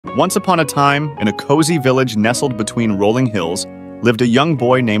Once upon a time, in a cozy village nestled between rolling hills, lived a young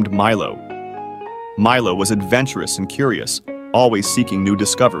boy named Milo. Milo was adventurous and curious, always seeking new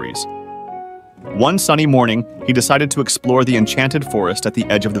discoveries. One sunny morning, he decided to explore the enchanted forest at the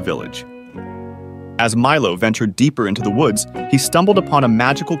edge of the village. As Milo ventured deeper into the woods, he stumbled upon a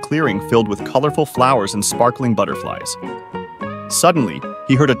magical clearing filled with colorful flowers and sparkling butterflies. Suddenly,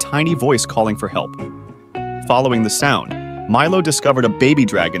 he heard a tiny voice calling for help. Following the sound, Milo discovered a baby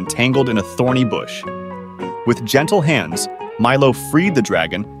dragon tangled in a thorny bush. With gentle hands, Milo freed the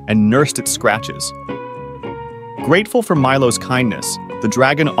dragon and nursed its scratches. Grateful for Milo's kindness, the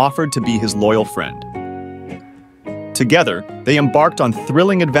dragon offered to be his loyal friend. Together, they embarked on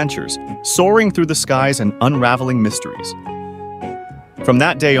thrilling adventures, soaring through the skies and unraveling mysteries. From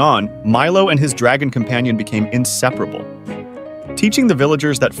that day on, Milo and his dragon companion became inseparable, teaching the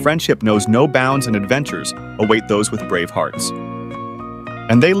villagers that friendship knows no bounds and adventures await those with brave hearts.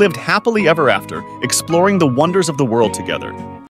 And they lived happily ever after, exploring the wonders of the world together.